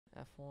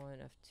F1,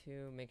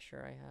 F2, make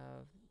sure I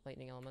have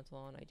lightning elemental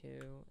on. I do.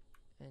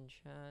 End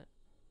chat.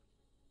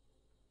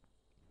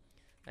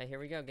 Alright, here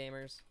we go,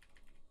 gamers.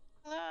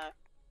 Look.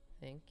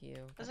 Thank you.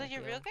 Is that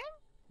your real game?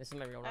 This is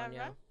my real run,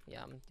 yeah. Run?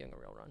 Yeah, I'm doing a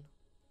real run.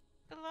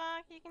 Good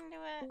luck, you can do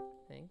it.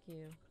 Thank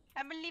you.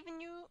 I believe in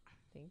you.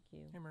 Thank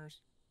you. Hammers.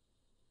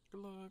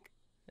 Good luck.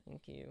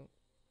 Thank you.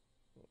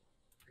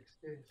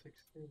 6K,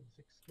 6K,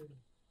 6K.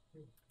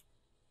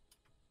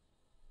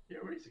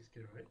 You're already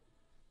 6K, right?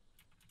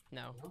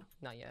 No, No?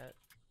 not yet.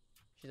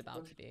 She's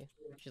about to be.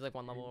 She's like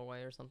 1 level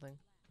away or something.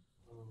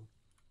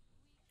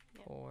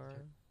 Yeah. 4,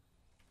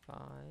 5,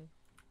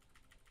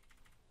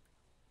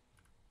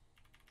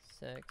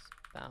 6,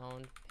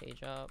 bound,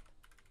 page up.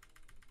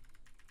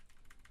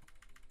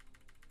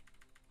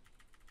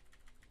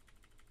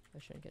 I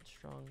shouldn't get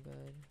strong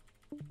good.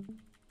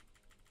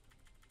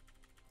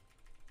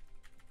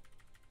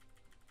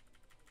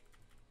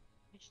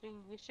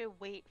 We should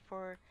wait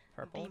for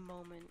Purple. the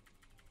moment.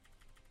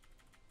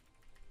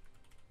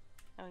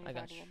 Oh, I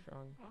got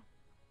strong. Oh.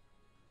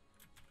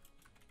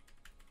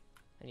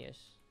 And yes.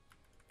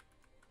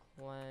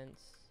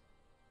 Cleanse.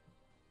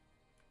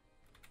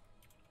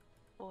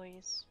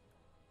 Boys.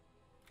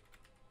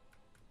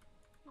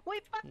 We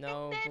fucking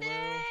No did blue.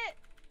 it!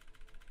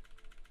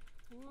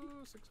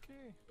 Woo,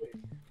 6K.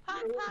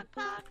 Pop, pop,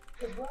 pop!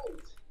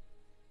 Right.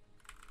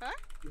 Huh?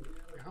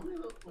 How many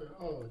levels?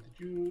 Oh, did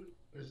you?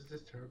 Is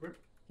this Terror?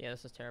 Yeah,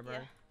 this is Terror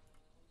Bird. Yeah.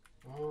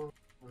 Oh,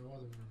 I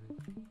wasn't really.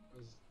 I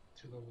was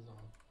 2 levels off.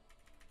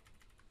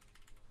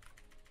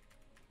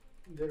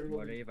 I'm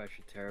wondering if I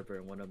should Terror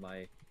Burn one of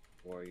my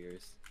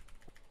warriors.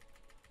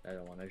 I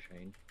don't want to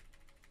train.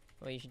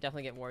 Well, you should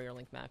definitely get Warrior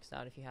Link maxed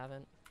out if you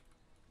haven't.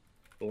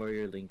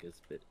 Warrior Link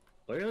is bit.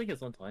 Warrior Link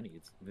is 120.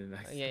 It's been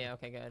maxed Yeah, out. yeah,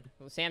 okay, good.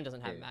 Well, Sam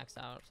doesn't have Yeah. maxed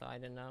out, so I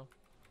didn't know.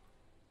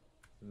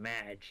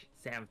 Match.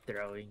 Sam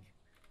throwing.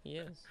 He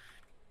is.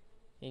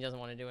 He doesn't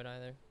want to do it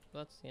either. But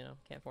that's, you know,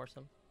 can't force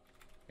him.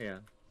 Yeah.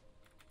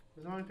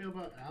 That's how I feel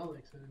about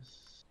Alex and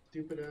his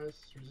stupid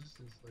ass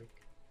resistance. Like.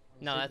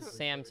 No, that's Sigma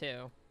Sam Stick.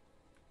 too.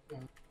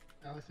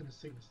 Alex and his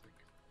Sigma Stick.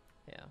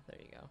 Yeah, there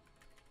you go.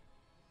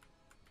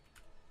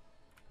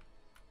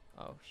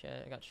 Oh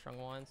shit, I got strung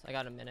once. I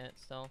got a minute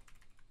still.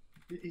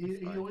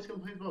 He always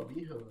complains about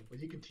VHilla, but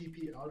he can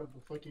TP out of a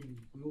fucking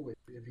blue wave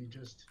if he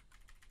just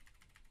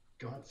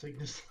got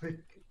Sigma Stick.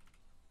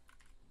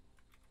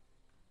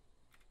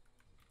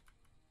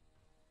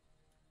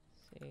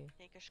 See.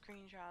 Take a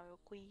screenshot real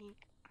quick.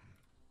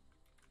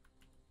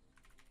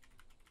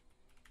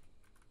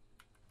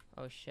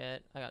 Oh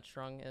shit, I got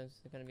strung.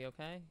 Is it gonna be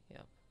okay?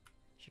 Yep.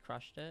 She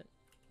crushed it.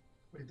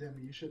 Wait, damn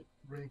it, you should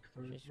rank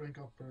first. She's- Rank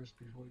up first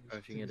before you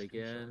Crushing take it a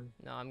screenshot. again.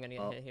 No, I'm gonna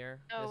get Oh. hit here.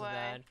 No this is way.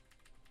 bad.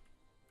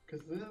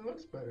 Because then it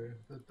looks better.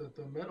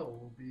 The metal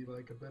will be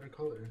like a better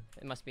color.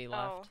 It must be Oh.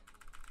 left.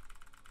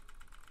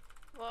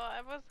 Well,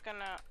 I was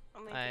gonna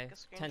only take a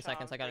screenshot. 10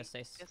 seconds, I gotta like stay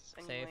this safe.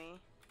 anyway. I'm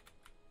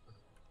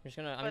just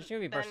gonna But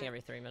be bursting then-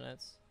 every 3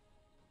 minutes.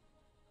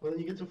 Well, then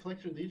you get to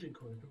flex your Legion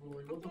coin. People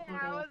are like, what the fuck?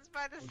 Yeah, I was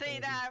about to Okay, say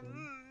that.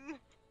 Legion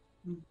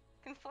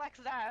Can flex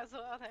that as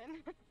well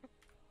then.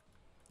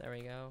 There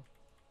we go.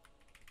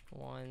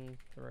 1,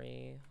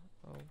 3,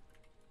 oh.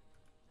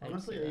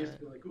 Honestly, I used to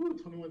be like, ooh,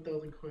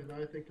 21,000 coin. Now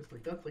I think it's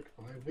like, that's like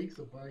 5 weeks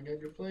of buying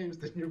out your flames,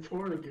 then you're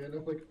poor again.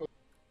 I'm like, oh,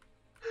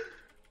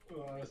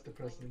 that's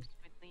depressing.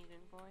 With Legion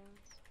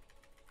points.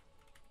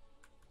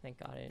 Thank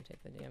God I didn't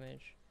take the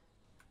damage.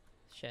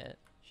 Shit.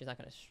 She's not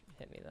gonna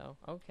hit me though.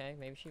 Okay,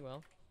 maybe she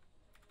will.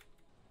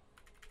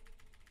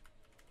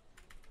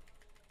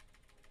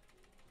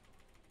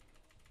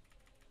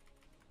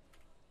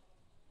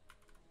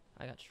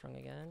 I got strung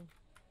again.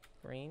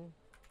 Green.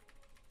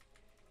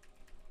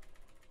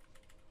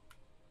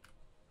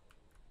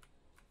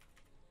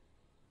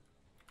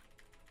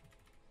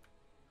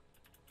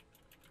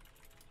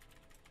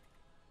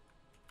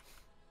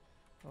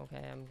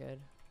 Okay, I'm good.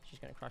 She's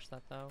gonna crush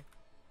that though.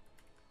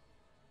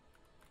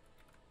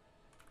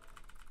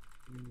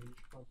 I mean, you should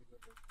probably go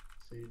to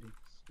Sadie.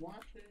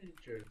 Swatching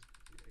Jersey,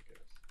 I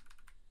guess.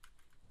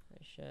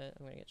 Holy shit,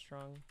 I'm gonna get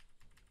strung.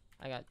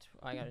 I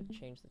gotta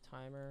change the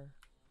timer.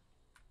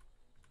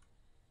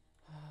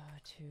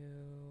 2,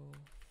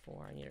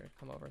 4, I need her to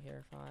come over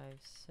here. 5,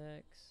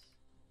 6.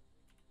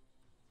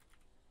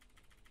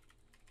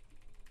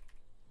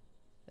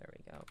 There we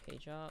go,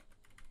 page up.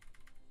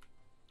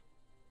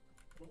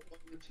 What one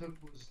it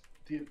took was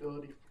the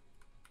ability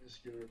for is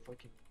your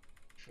fucking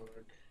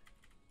shark.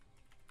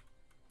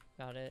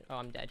 Got it. Oh,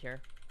 I'm dead here.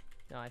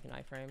 No, I can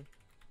iframe.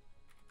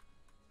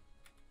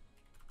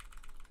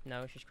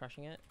 No, she's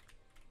crushing it.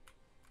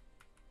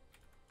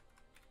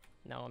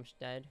 No, I'm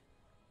dead.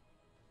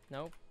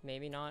 Nope,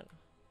 maybe not.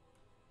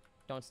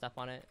 Don't step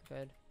on it.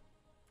 Good.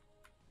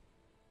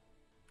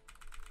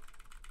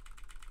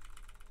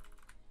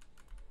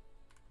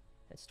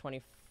 It's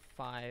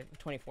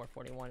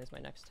 24:41 is my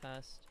next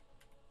test.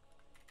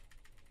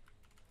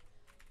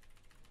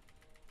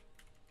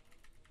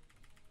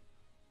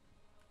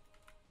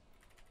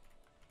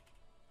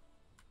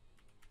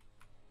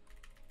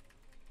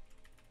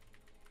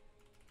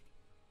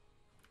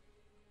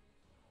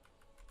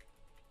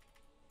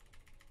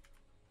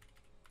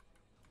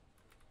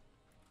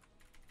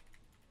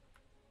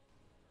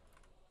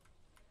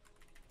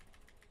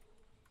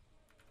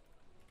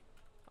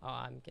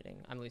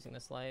 I'm losing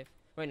this life.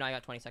 Wait, no, I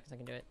got 20 seconds, I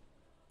can do it.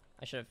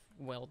 I should have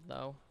willed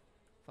though.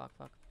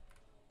 Fuck.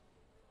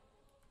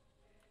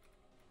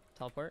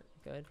 Teleport,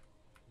 good.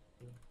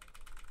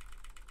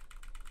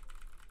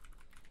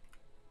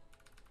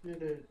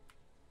 Did it.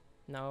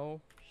 No,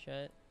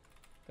 shit.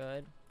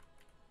 Good.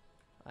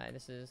 Alright,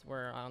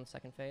 we're on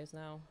second phase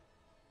now.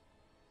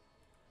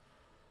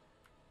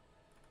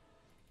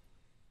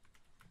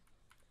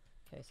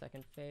 Okay,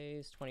 second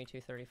phase,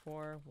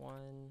 22:34,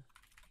 1.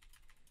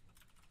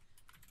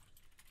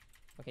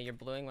 Okay, you're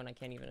bluing when I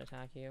can't even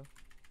attack you.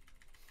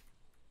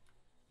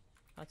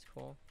 That's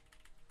cool.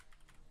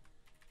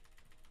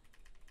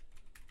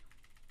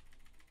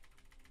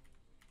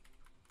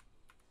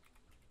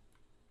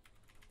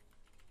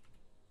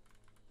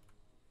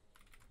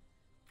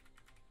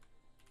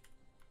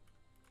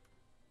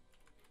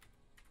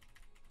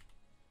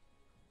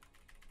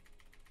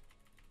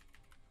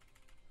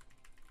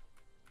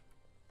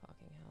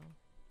 Fucking hell.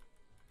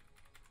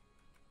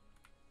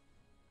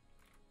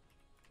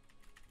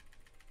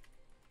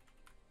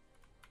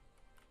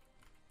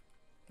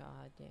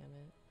 God damn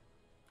it.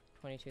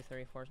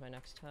 22:34 is my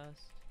next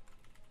test.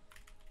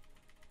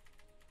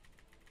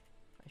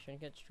 I shouldn't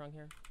get strung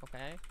here.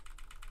 Okay.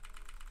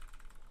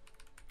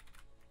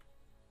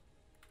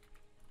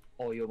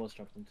 Oh, you almost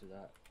jumped into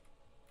that.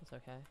 It's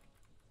okay.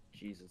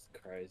 Jesus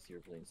Christ, you're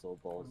playing so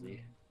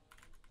ballsy.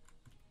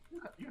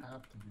 You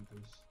have to do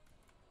this.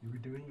 You were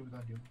doing it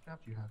without doing it.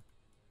 You have.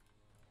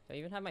 Do I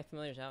even have my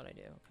familiars out? I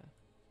do. Okay.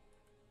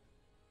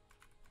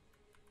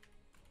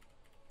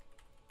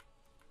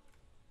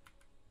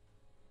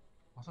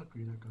 Also,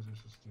 green echoes are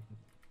so stupid.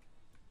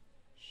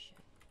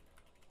 Shit.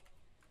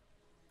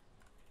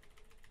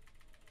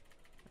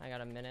 I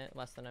got a minute,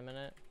 less than a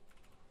minute.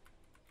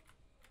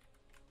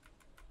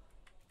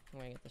 I'm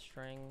gonna get the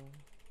string.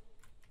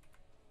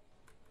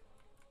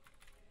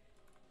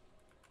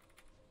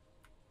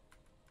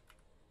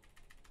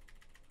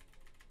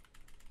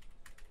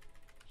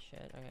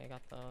 Shit, okay, I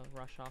got the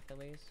rush off at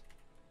least.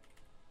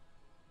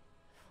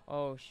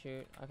 Oh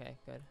shoot, okay,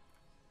 good.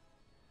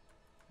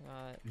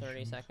 Got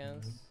 30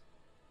 seconds.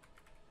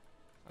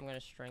 I'm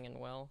gonna string and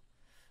will.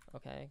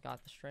 Okay,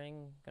 got the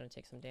string. Gonna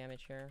take some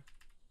damage here.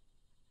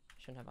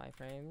 Shouldn't have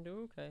iframed.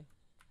 Okay.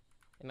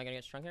 Am I gonna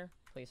get strung here?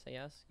 Please say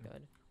yes.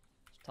 Good.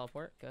 Just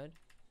teleport. Good.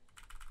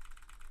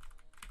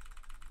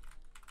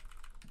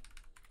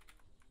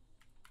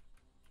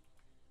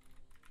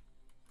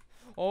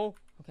 Oh,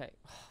 okay.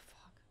 Oh,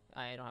 fuck.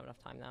 I don't have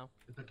enough time now.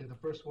 It's okay, the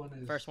first one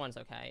is... First one's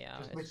okay, yeah.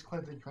 Just makes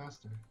cleansing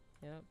faster.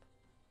 Yep.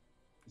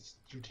 It's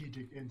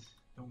strategic int,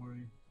 don't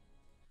worry.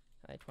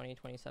 Alright,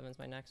 2027 is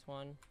my next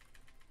one.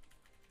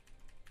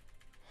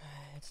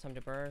 It's time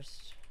to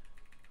burst.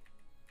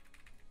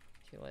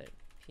 To let it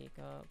peek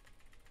up.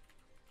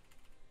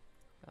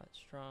 Got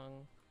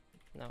strung.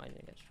 No, I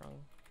didn't get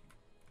strung.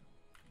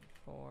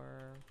 4,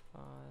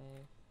 5.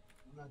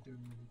 I'm not doing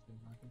anything.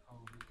 I can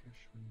probably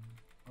kish for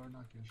you. Or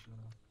not kish,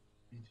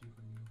 BT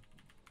for you.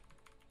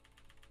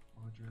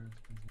 Or Jared's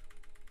busy.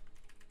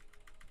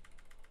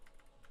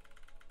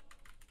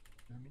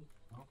 Demi?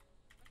 No?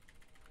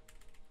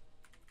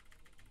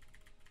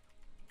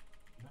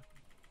 Yeah?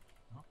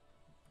 No?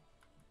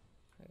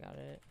 I got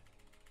it.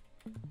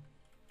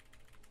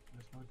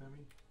 There's no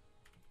Demi?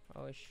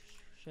 Oh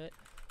shit.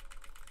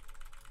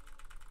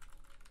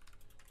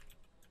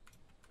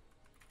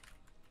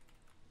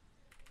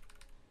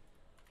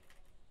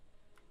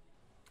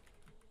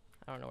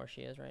 I don't know where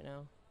she is right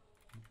now.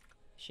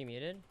 Is she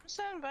muted? I'm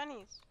selling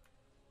bunnies.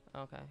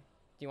 Okay. Do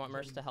you want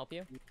Merce to help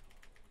you?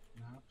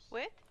 Maps?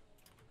 With?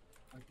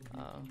 I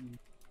can BT you.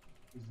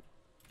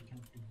 You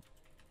can't do.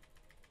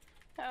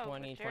 Oh,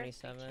 20, but Jared's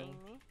 27.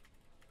 betraying me.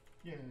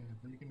 Yeah,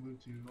 but you can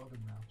move to other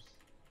maps.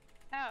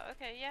 Oh,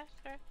 okay, yeah,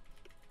 sure.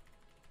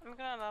 I'm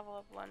gonna level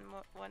up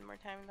one more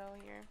time though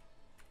here.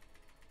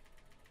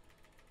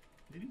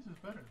 Ladies is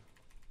better.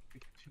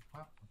 Pick 2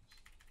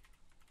 platforms.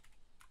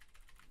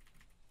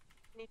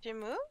 Need to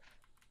move?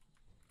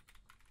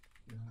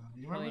 Yeah.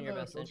 You Probably in remember your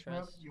the best ghost map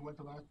interest. you went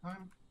to last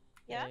time?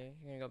 Yeah? You're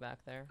gonna go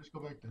back there. Just go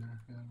back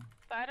there. Yeah.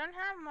 But I don't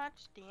have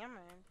much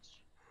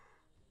damage.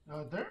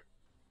 They're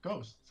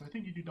ghosts. I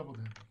think you do double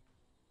damage.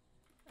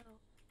 Oh.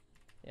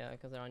 Yeah,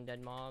 because they're on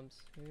dead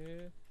mobs.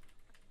 Yeah.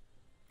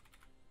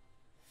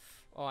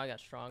 Oh, I got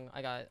strong.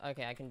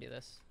 Okay, I can do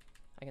this.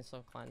 I can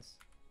still cleanse.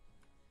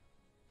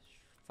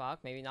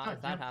 Fuck, maybe not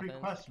if that you have free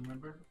happens. quests,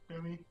 remember,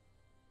 Demi?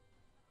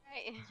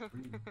 Right. It's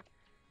free.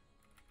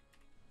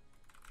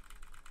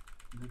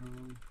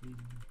 Literally free.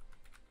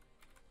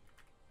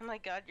 Oh my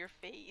god, your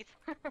face.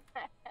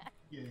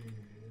 Yeah,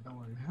 don't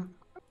worry.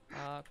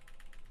 Fuck.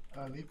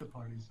 Leave the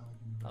party so I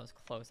can... That was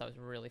close. That was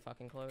really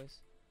fucking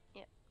close.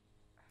 Yeah.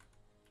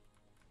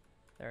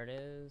 There it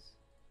is.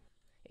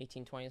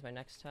 1820 is my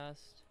next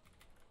test.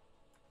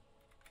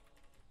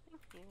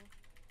 Thank you.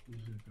 You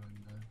should have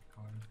gotten that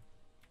card.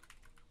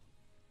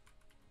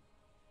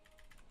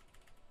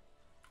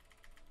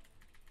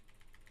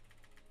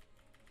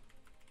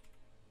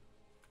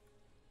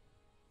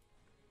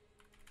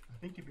 I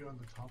think if you're on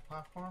the top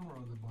platform or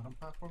on the bottom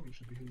platform, you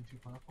should be hitting 2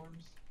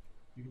 platforms.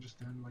 You can just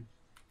stand like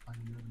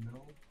near the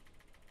middle.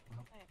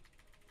 Well, Okay.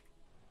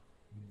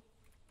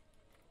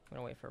 I'm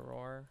gonna wait for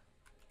roar.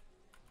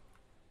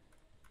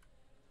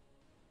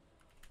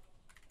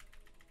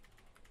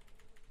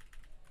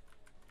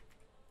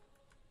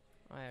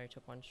 I already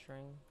took one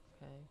string.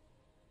 Okay.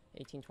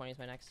 1820 is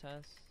my next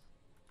test.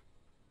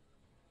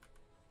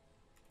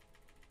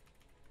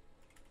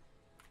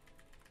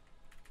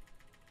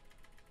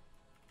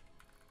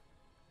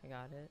 I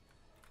got it.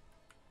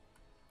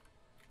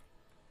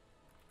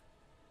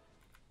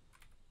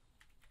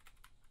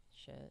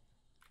 Shit.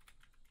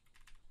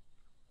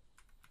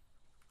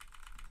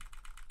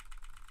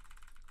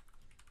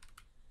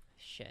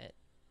 Shit.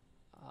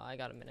 I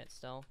got a minute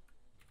still.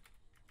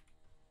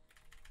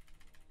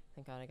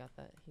 Thank God I got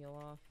that heal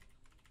off.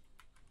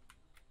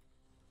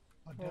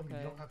 oh damn!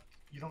 Okay.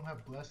 You don't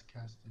have bless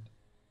casted.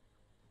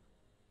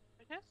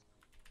 It is?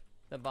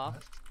 The buff?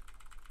 Bless?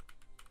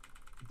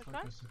 It's Which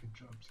like one? a second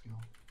jump skill.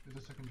 It's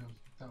a second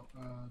jump.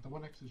 The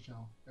one next to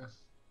shell.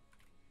 Yes.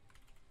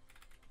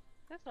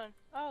 This one.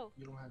 Oh,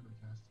 You don't have it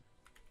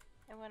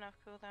casted. it went off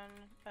cooldown.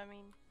 I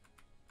mean,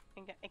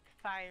 it got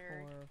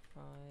expired.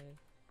 4,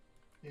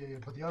 5. Yeah,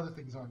 but the other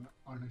things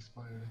aren't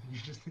expired. I think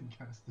you just didn't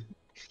cast it.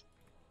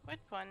 Which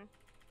one?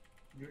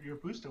 Your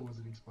booster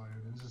wasn't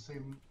expired, and it's the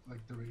same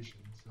like duration.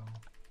 So.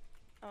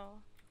 Oh.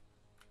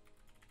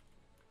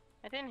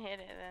 I didn't hit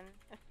it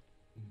then.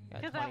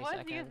 Got Because I 20 was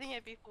seconds. using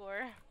it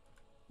before.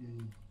 Yeah.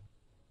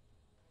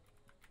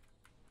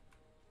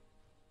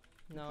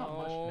 No,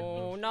 much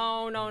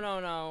no, damage. no, no,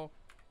 no.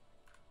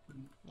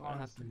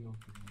 Honestly,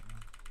 okay.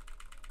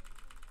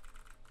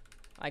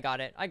 I got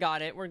it. I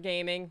got it. We're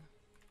gaming.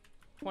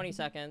 20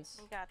 seconds.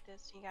 You got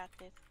this. You got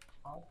this.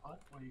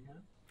 What you can?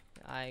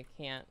 I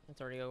can't.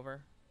 It's already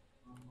over.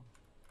 Um,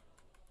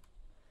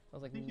 That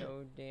was like think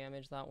no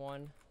damage that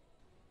one.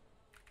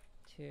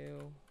 2,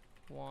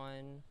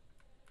 1.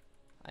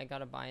 I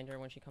got a binder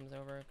when she comes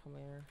over. Come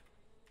here.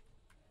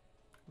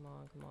 Come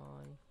on, come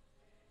on.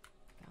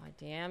 God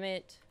damn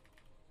it.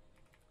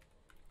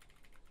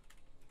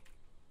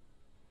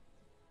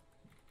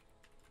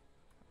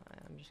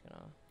 I'm just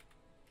gonna...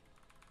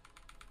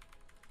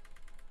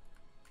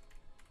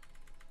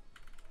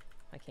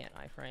 I can't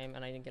iframe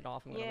and I didn't get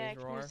off. I'm gonna Yeah, lose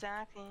can roar. you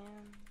zap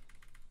him?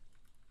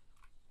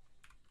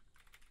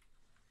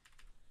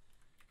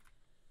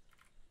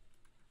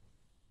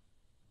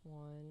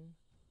 One,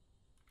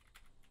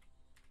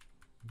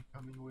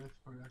 coming with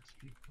for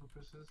XP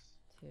purposes.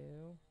 2.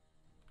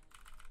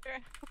 Sure.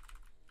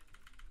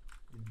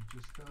 And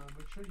just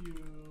make sure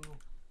you.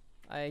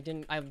 I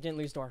didn't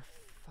lose door.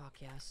 Fuck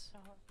yes.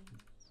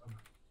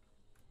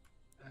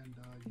 And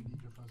you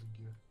need your frozen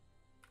gear.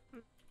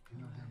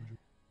 You know damage.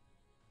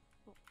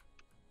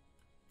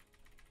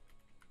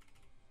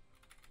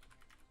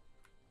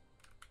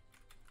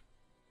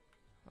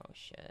 Oh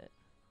shit.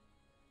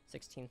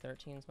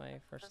 1613 is my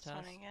first This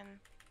one test. again.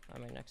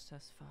 My next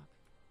test. Fuck.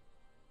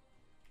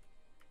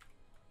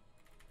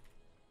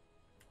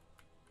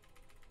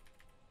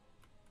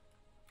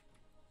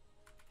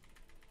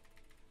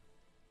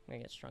 I'm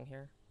gonna get strung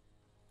here.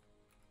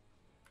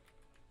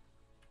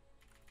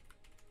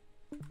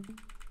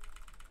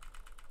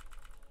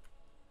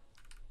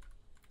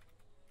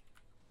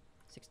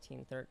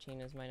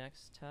 $1613 is my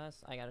next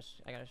test. I gotta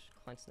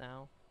cleanse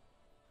now.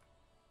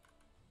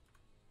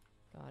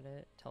 Got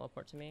it.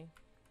 Teleport to me.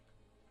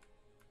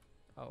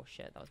 Oh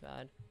shit, that was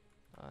bad.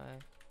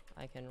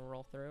 I can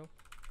roll through.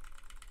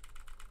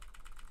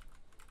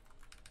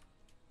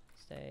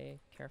 Stay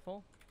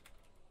careful.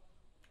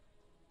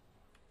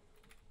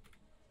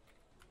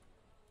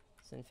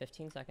 It's in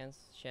 15 seconds.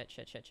 Shit.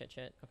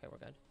 Okay, we're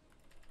good.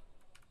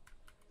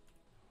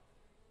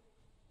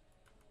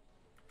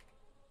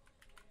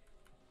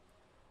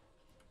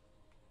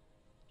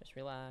 Just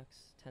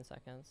relax. 10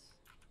 seconds.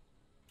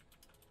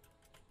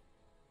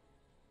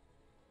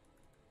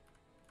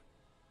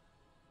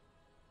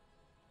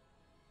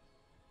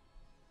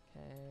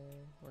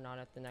 Okay, we're not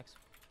at the next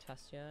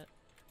test yet.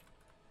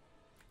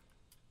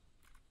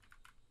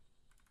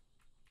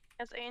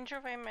 Has Angel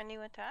Ray my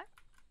new attack?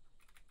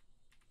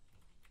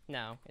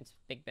 No, it's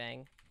Big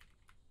Bang.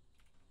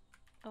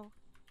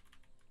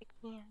 Big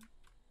man.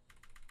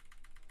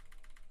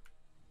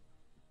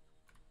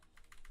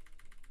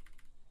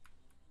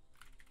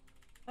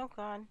 Oh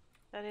god,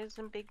 that is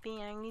a big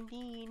bang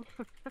indeed.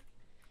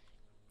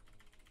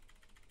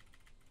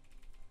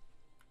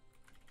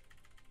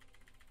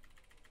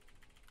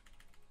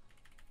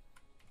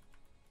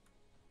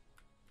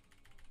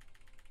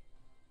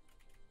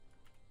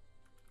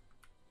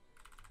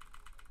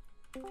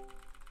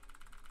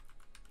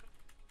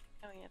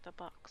 Oh yeah, the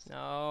box.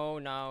 No,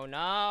 no,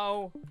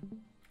 no!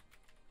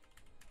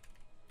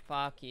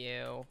 Fuck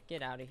you.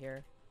 Get out of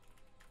here.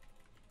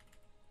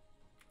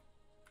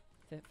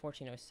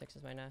 1406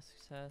 is my next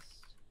test.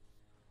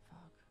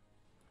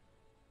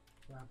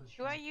 Fuck.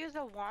 Do I use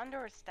a wand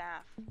or a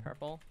staff?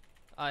 Purple.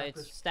 Staff It's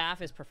is-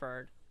 staff is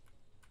preferred.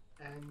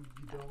 And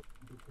you don't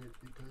do crit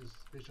because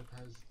Bishop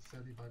has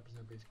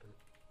 75% base crit.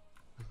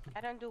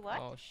 I don't do what?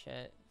 Oh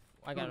shit.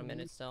 I got a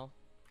minute still.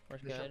 We're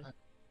Bishop good. has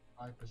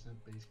 5%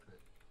 base crit.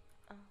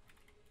 Oh.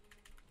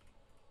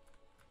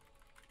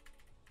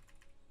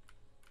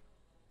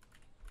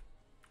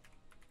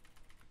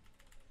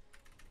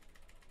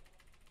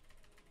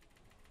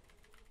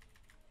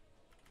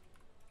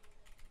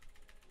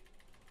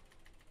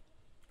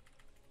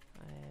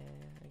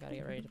 I gotta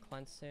get ready to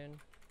cleanse soon.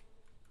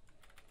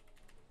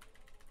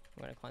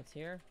 I'm gonna cleanse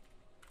here.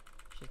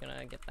 She's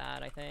gonna get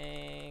that, I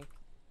think.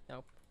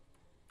 Nope.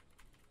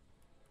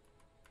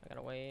 I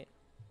gotta wait.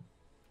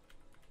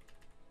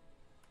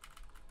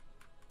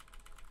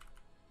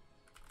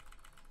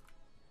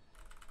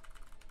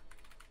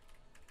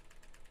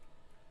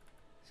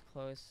 It's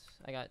close.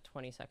 I got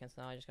 20 seconds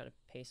now. I just gotta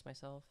pace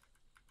myself.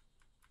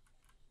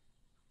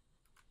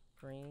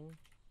 Green.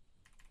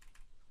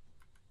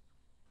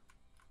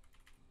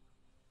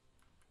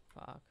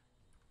 Fuck.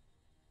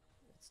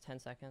 It's 10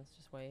 seconds.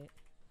 Just wait.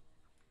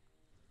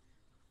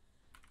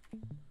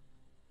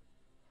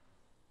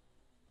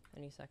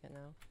 Any second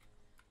now.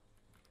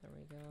 There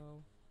we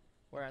go.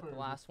 We're at the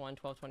last one,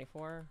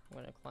 12:24. I'm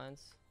gonna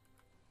cleanse.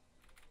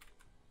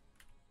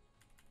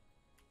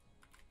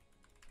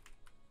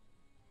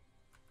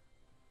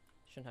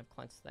 Shouldn't have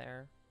cleansed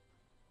there.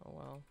 Oh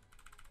well.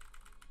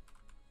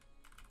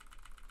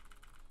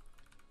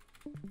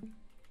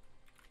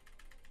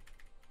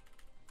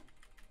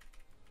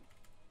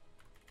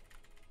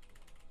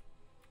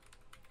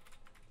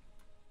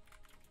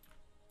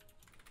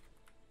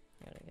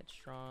 Gotta get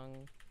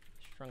strong.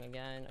 Strong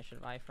again. I should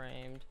have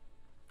iframed.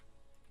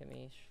 Get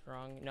me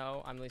strong.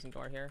 No, I'm losing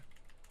door here.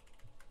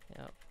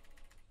 Yep.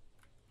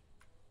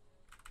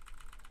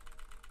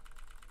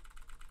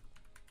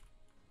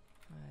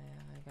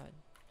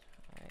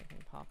 I can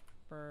pop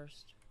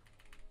burst.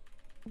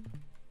 6.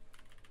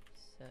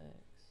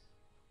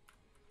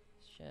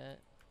 Shit.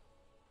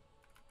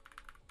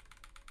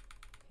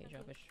 Page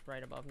up is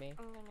right above me.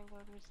 I'm gonna go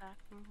to Zach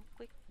real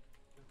quick.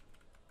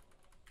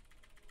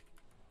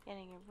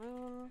 Getting a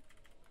room.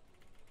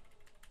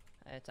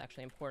 It's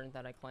actually important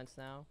that I cleanse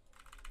now.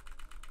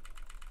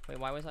 Wait,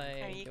 why was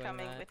I Are you doing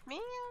coming that? with me,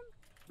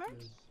 Merch?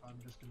 Because I'm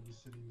just gonna be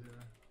sitting there.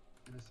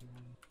 Innocent.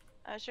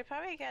 I should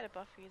probably get a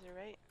buff user,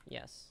 right?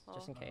 Yes,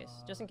 just Oh. in case.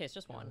 Just in case,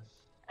 just one.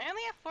 Yes. I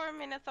only have 4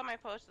 minutes on my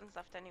potions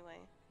left anyway.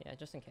 Yeah,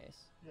 just in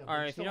case. Yeah, Or but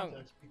if you still want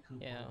don't- the XP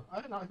coupon. yeah.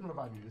 I can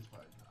revive you. It's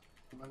fine.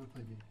 I'm gonna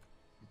play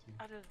BT.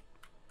 I'll do...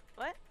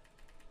 What?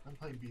 I'm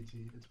playing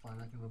BT. It's fine.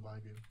 I can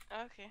revive you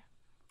Okay.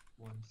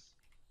 once.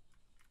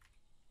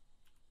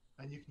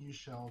 And you can use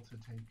shell to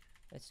tank.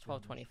 It's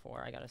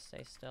 12:24. I gotta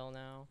stay still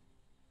now.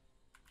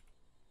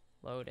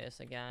 Lotus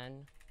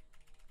again.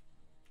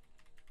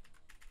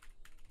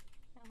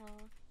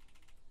 Hello.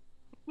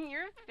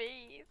 Your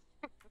face.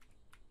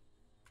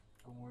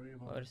 Don't worry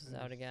about Lotus is my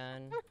out face.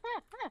 again.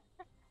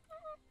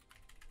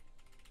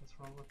 What's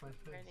wrong with my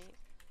face? Ready.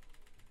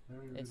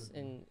 Very rude It's of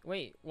you. in.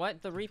 Wait,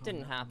 what? The To reap tell me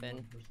didn't I'm happen.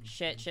 one person's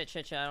Shit, face. shit,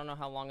 shit, shit. I don't know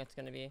how long it's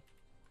gonna be.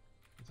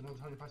 It's another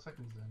 25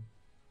 seconds then.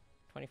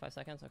 25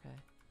 seconds? Okay.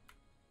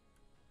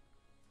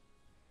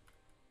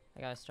 I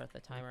gotta start the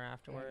timer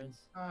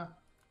afterwards.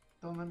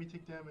 Don't let me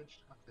take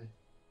damage. Okay.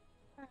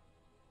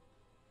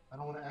 I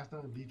don't want to ask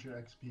them to beat your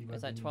XP. by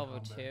Is that being in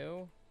combat.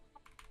 12:02?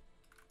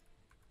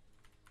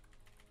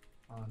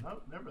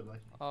 No, never lucky.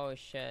 Oh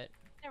shit.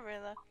 Never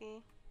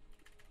lucky.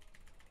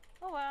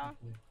 Oh well.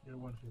 Okay, you're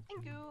 150.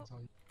 Thank you. That's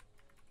all you.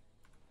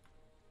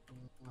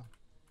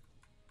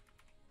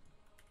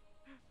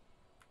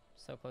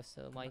 So close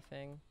to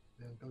lifing.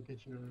 Yeah, go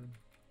get your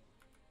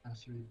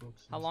mastery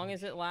books. How long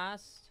is it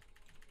last?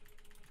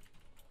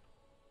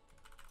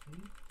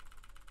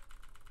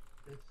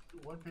 It's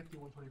 150,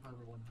 125,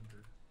 or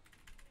 100.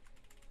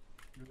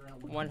 You're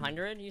at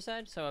 100, you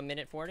said? So a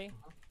minute 40?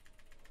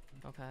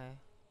 Uh-huh. Okay.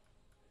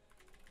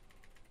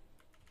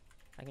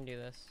 I can do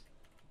this.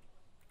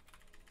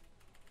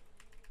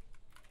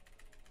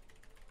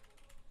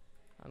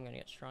 I'm gonna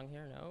get strong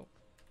here. Nope.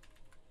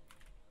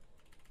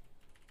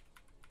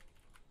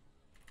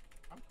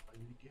 I'm glad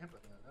you gave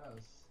it that. That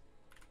was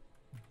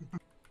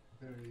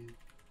very,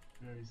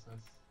 very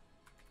sus.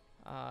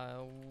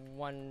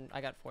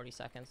 I got 40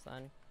 seconds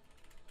then.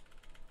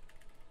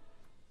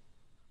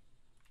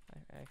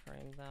 I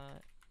framed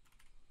that.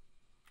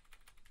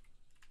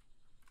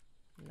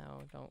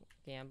 No, don't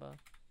gamba.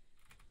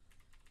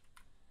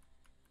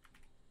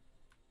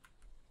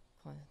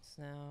 Cleanse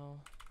now.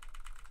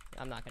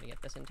 I'm not gonna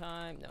get this in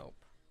time. Nope.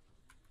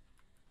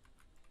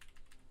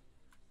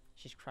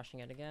 She's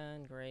crushing it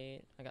again.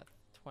 Great. I got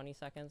 20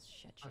 seconds.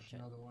 Shit, shit, Crush shit.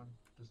 another one.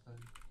 Just then.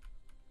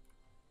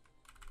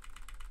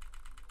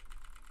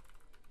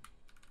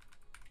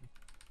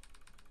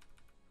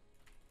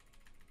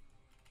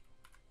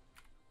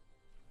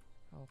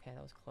 Okay,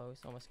 that was close.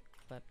 Almost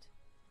clipped.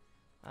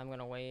 I'm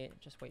gonna wait.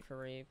 Just wait for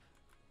Reap.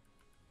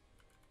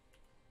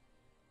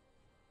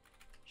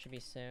 Should be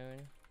soon.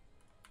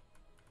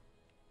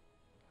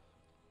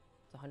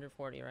 It's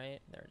 140, right?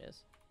 There it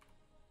is.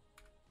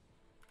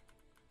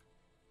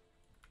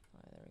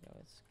 Alright, there we go.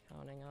 It's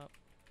counting up.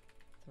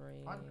 3,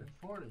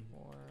 140.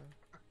 4.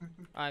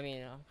 I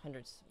mean,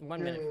 100.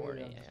 1 minute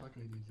 40. Yeah. Just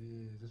fucking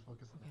easy. Just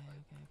focus on Okay, the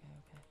fight. okay,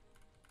 okay, okay.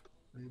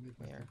 Maybe make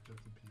my Where? Steve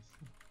Jobs in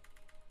peace.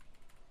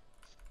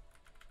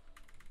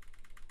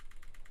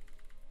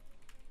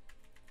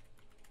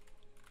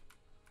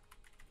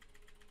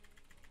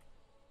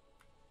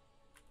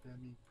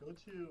 Demi, go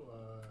to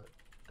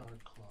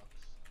Dark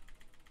Clocks.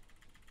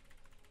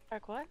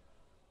 Dark what?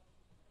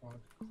 Dark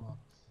Clocks.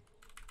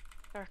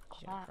 Dark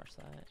She's gonna clock. crush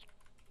that.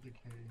 Decay.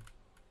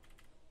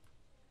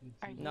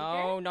 Are you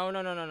No, no,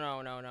 no, no, no,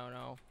 no, no, no,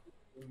 no.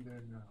 in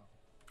there now?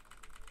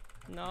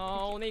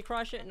 No, let me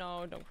crush it.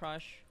 No, don't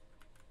crush.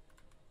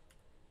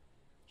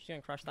 She's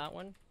gonna crush that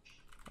one.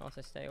 Unless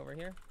I stay over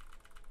here.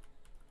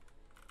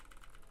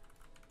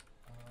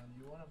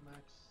 You want to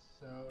max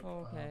out.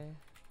 Okay.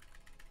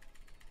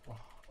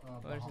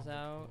 Verus is Bahamut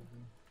out.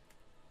 building.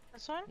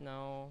 This one?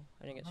 No,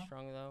 I didn't get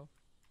strong though.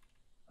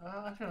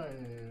 Actually,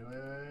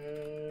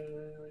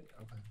 wait.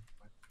 Okay.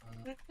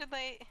 Fine. It's too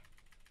late.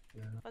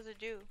 Yeah. What's it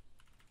do?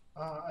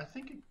 I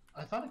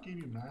thought it gave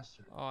you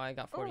mastery. Oh, I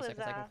got 40 Ooh, is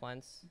seconds. I can that-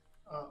 cleanse.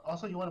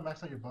 Also, you want to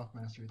max out your buff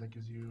mastery. That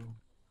gives you.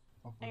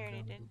 Buff I already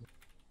damage did. with it.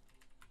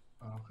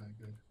 Oh, okay,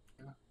 good.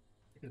 Yeah,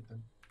 you're good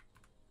then.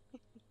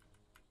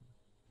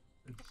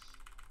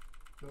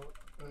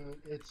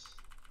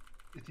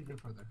 It's even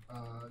further.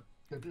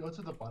 Go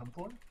to the bottom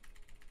floor,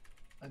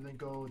 and then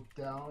go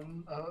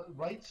down.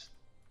 Right,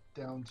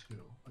 down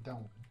two, down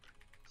one.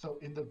 So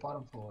in the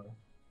bottom floor,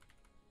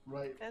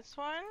 right. This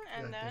one,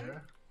 and yeah, then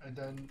there, and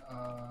then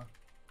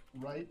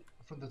right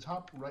from the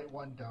top, right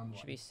one, down one.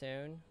 Should be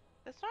soon.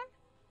 this one?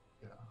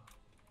 Yeah.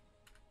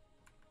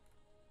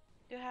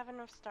 Do you have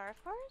enough Star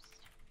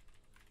Force?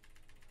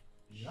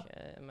 Yeah.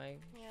 Shit, am I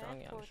Yeah, strong?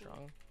 Yeah, I'm 40.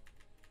 strong.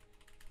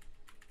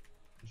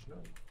 You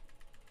should.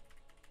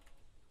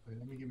 Wait,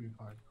 let me give you a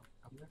card.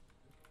 Come here.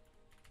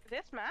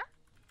 This map?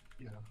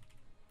 Yeah.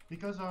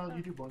 Because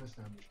you do bonus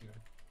damage here.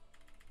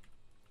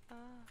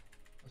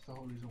 That's the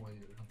whole reason why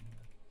you're coming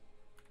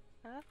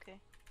here. Okay.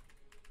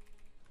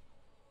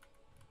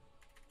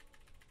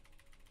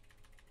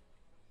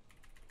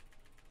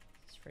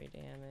 It's free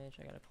damage.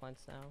 I gotta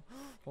cleanse now.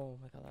 Oh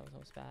my god, that was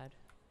almost bad.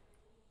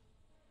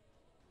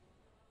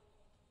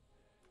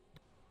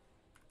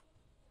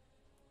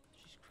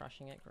 She's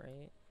crushing it,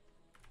 great.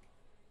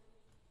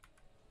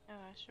 Oh,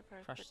 I should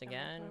probably Crushed put them in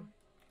again. one.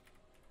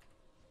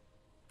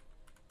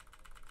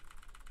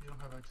 You don't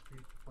have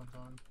XP funds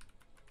on.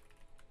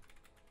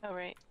 Oh,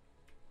 right.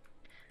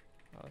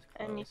 That was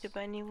I close. need to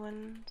buy new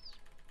ones.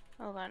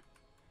 Hold on.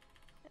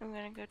 I'm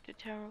gonna go to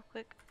town real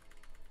quick.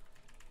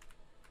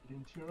 You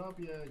didn't tear up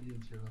yet. You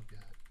didn't tear up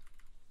yet.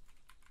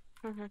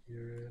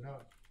 Tear it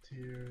up.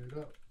 Tear it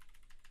up.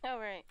 Oh,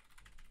 right.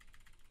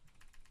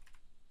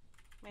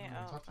 May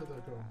Talk to the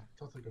girl.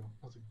 Talk to the girl.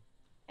 Talk to the girl.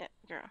 Yeah,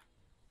 girl.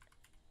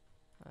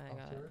 I Talk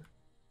got to it.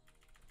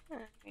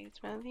 her.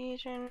 It's my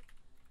legion.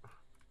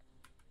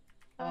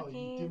 Oh,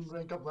 you didn't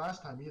rank up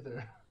last time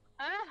either.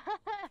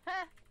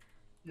 Ah!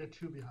 You're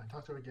 2 behind.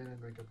 Talk to her again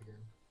and rank up again.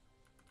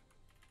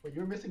 Wait,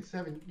 you're missing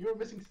 7. You're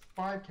missing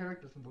 5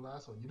 characters from the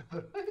last one. You know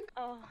that, right?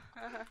 Oh,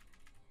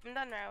 I'm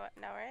done now,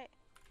 right?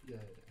 Yeah.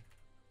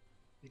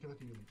 You can look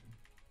at your legion.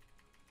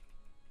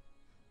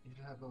 You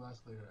should have the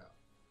last layer out.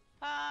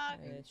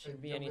 Fuck. It should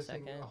And be you're any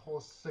missing second. a whole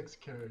 6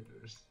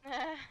 characters.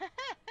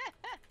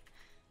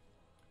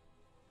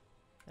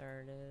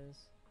 There it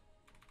is.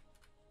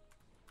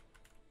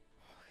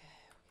 Okay,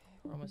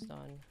 we're almost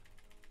done.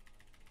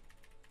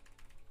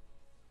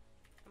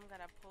 I'm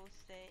gonna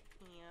post it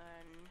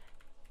in.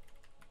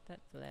 That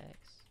flex.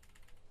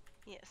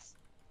 Yes.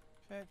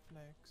 Fat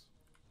flex.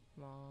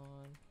 Come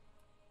on.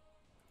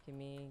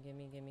 Gimme.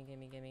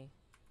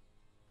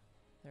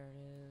 There it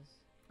is.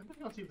 I think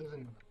I'll see if there's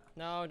any.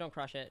 No, don't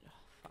crush it.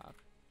 Fuck.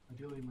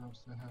 Ideally,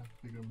 maps that have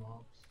bigger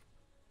mobs.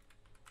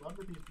 A lot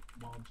of these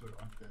mobs are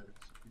undead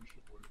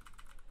execution work.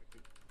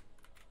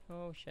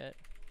 Oh shit.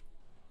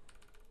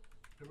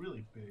 They're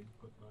really big,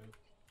 but like.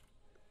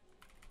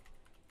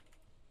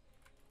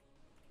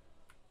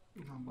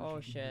 Not much Oh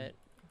you can do. shit.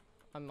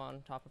 I'm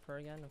on top of her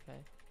again. Okay.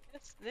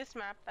 This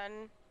map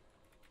then,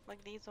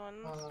 like these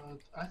ones.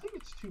 I think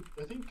it's too.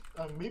 I think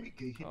maybe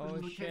Gatekeeper's Oh,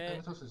 in the shit.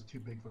 Thanatos is too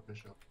big for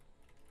Bishop.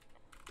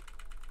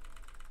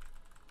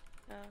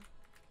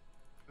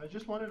 I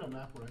just wanted a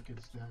map where I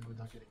could stand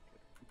without getting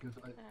hit, because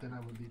then I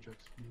would leech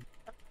XP.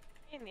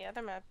 In the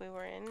other map we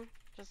were in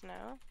just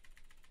now.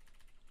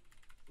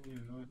 You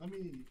know, let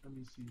me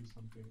see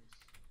some things.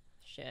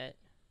 Shit.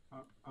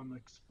 I'm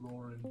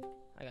exploring.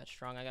 I got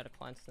strong. I got a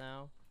cleanse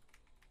now.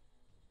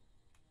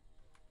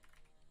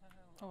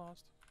 I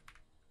lost.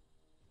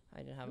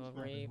 I didn't have This a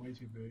map is reap. way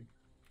too big.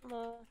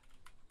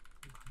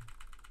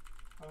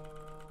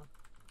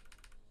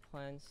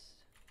 Cleanse.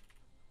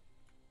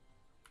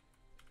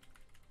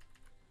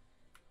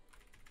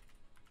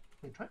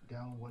 Wait, try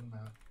down one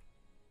map.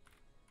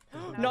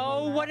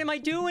 No, what am I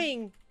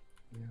doing?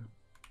 Yeah.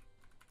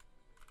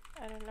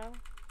 I don't know.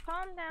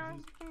 Calm down.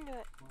 You can do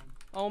it.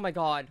 Oh my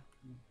god.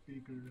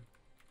 Bigger.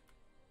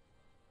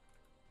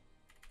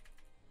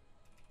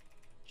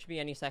 Should be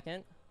any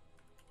second.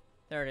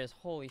 There it is.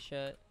 Holy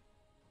shit.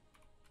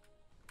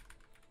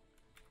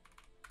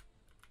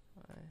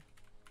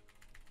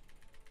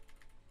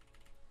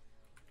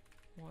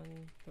 1,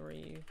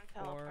 3,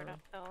 I'm 4. teleport up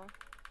though.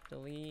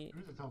 Delete.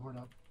 There's a teleport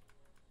up.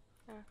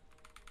 Yeah.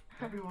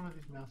 Every one of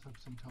these maps have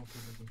some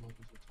teleport at the bottom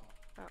at the top.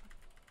 Oh.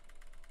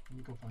 Let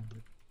me go find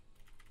it.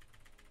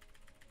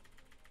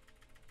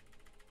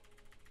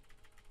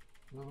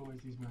 Otherwise,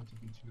 these maps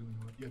would be too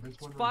annoying. Yeah, there's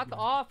one. Fuck right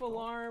off,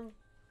 alarm!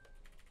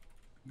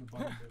 in the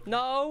bottom middle.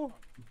 No!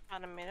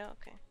 Bottom middle,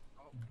 okay.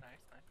 Oh, nice,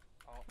 nice.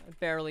 Oh, I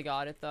barely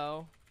got it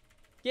though.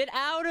 Get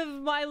out of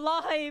my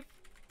life!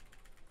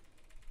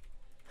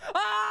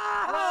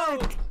 Ah!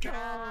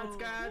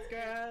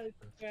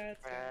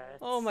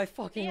 Oh my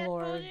fucking See, I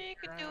told lord. you you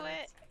could do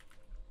it.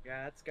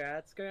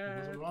 It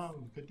wasn't wrong.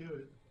 You could do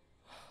it.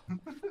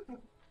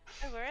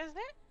 Wait, where is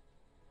it?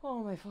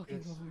 Oh my fucking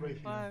It's lord. right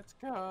here. Let's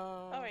go.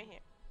 Oh, right here.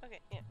 Okay,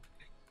 yeah.